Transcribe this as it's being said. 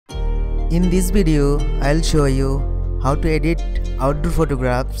In this video, I'll show you how to edit outdoor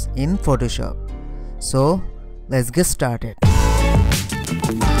photographs in Photoshop. So, let's get started.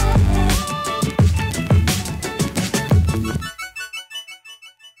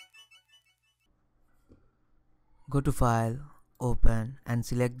 Go to File, Open and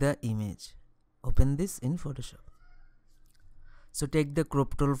select the image. Open this in Photoshop. So take the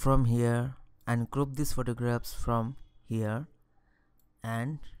crop tool from here and crop these photographs from here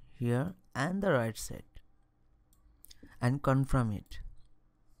and here and the right side and confirm it.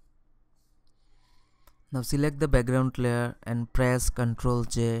 Now select the background layer and press Ctrl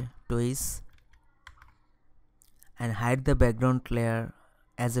J twice and hide the background layer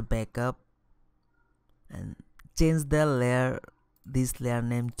as a backup and change the layer, this layer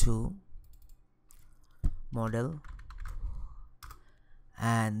name to model,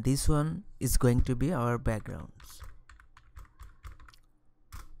 and this one is going to be our backgrounds.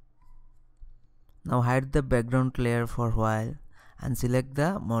 Now hide the background layer for a while and select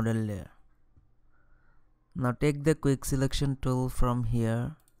the model layer. Now take the quick selection tool from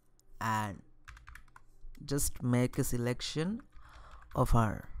here and just make a selection of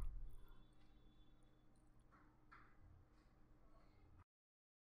her.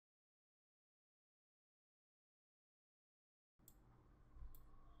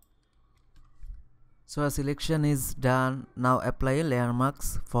 So our selection is done. Now apply layer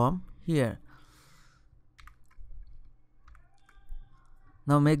marks from here.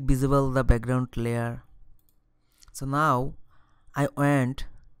 Now make visible the background layer. So now I want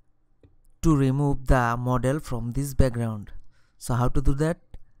to remove the model from this background. So how to do that?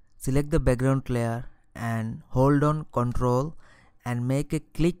 Select the background layer and hold on Ctrl and make a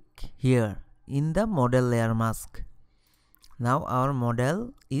click here in the model layer mask. Now our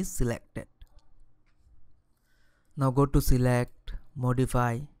model is selected. Now go to Select,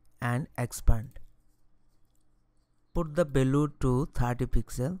 Modify and Expand. Put the value to 30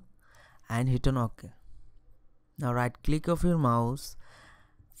 pixel and hit on OK. Now right click of your mouse,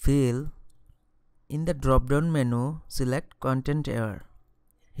 fill, in the drop down menu select Content Error,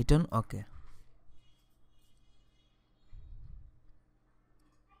 hit on OK.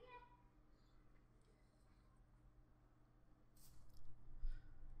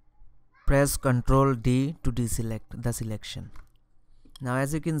 Press Ctrl D to deselect the selection. Now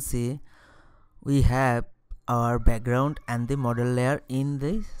as you can see, we have our background and the model layer in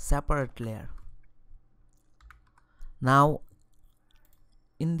the separate layer. Now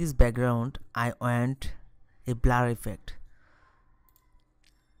in this background I want a blur effect.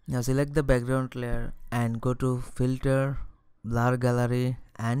 Now select the background layer and go to Filter, Blur Gallery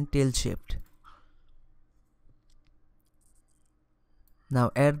and Tilt Shift.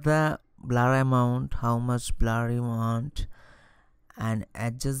 Now add the blur amount, how much blur you want, and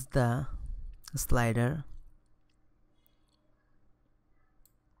adjust the slider.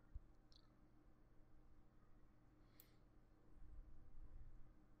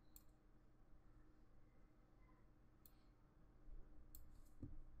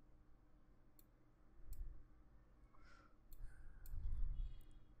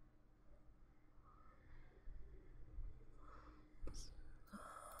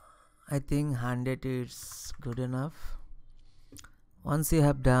 I think 100 is good enough. Once you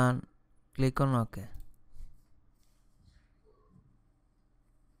have done, click on OK.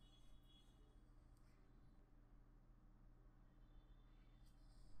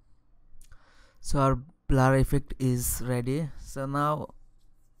 So our blur effect is ready. So now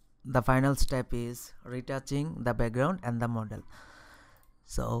the final step is retouching the background and the model.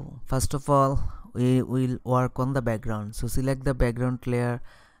 So first of all, we will work on the background. So select the background layer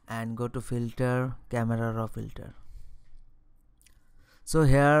and go to Filter, Camera Raw Filter. So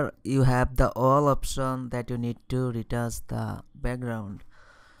here you have the all option that you need to retouch the background.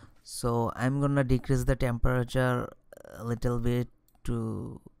 So I'm gonna decrease the temperature a little bit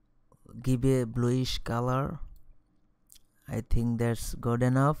to give a bluish color. I think that's good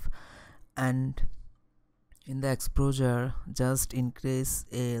enough. And in the exposure just increase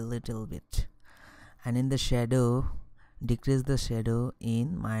a little bit, and in the shadow decrease the shadow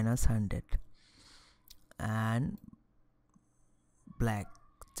in -100, and black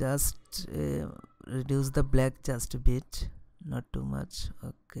just reduce the black just a bit, not too much.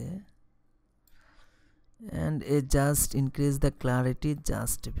 Okay, and it just increase the clarity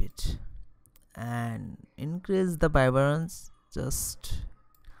just a bit and increase the vibrance just.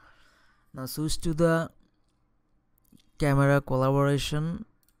 Now switch to the camera collaboration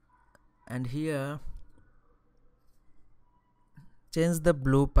and here change the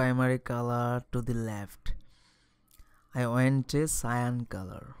blue primary color to the left. I want a cyan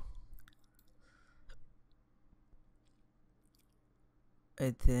color I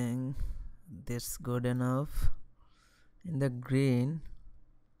think that's good enough. In the green,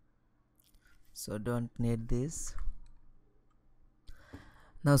 so don't need this.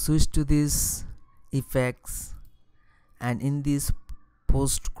 Now switch to this effects, and in this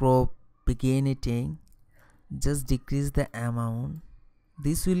post crop beginning, just decrease the amount.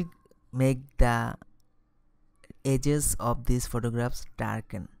 This will make the edges of these photographs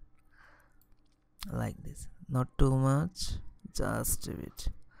darken like this, not too much, just a bit.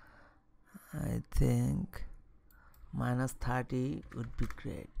 I think -30 would be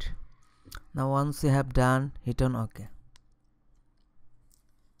great. Now once you have done, hit on OK.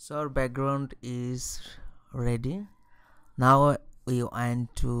 So our background is ready. Now we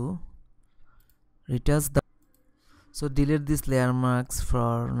want to retouch the, so delete this layer marks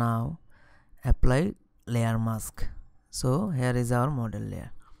for now, apply layer mask. So here is our model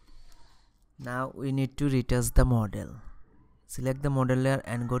layer. Now we need to retouch the model. Select the model layer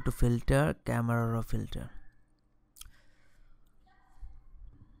and go to filter, camera raw filter.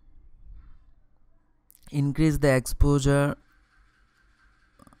 Increase the exposure,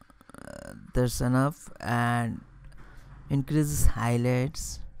 that's enough, and increase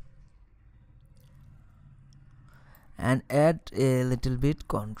highlights and add a little bit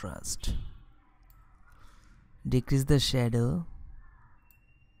contrast. Decrease the shadow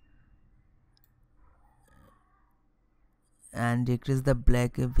and decrease the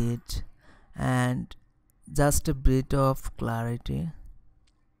black a bit, and just a bit of clarity,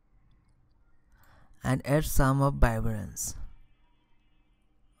 and add some of vibrance.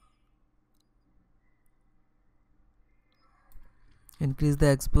 Increase the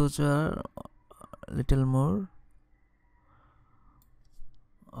exposure a little more.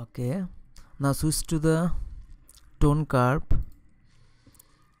 Okay, now switch to the tone curve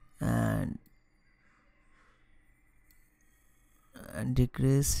and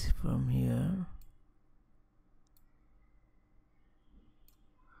decrease from here.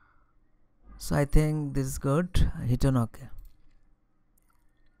 So I think this is good. Hit on OK.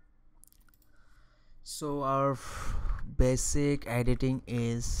 So our basic editing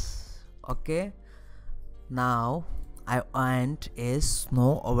is okay. Now I want a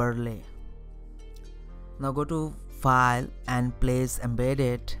snow overlay. Now go to file and place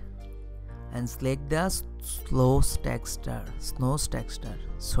embedded and select the snow texture,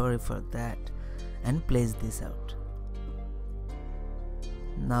 sorry for that, and place this out.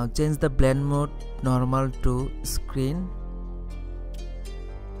 Now change the blend mode normal to screen,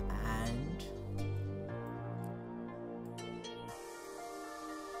 and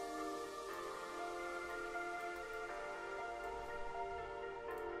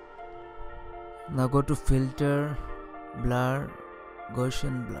now go to filter, blur,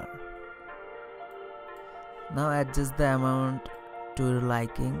 Gaussian blur. Now adjust the amount to your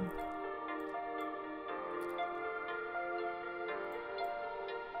liking.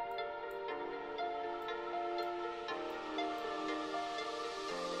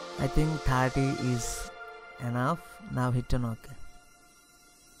 I think 30 is enough. Now hit on OK.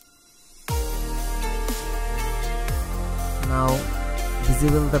 Now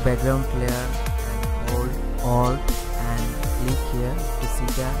disable the background layer and hold Alt and click here to see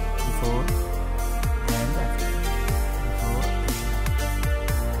the before and after. Before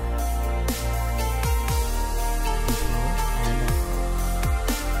and after.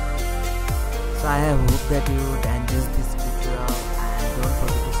 So I hope that you would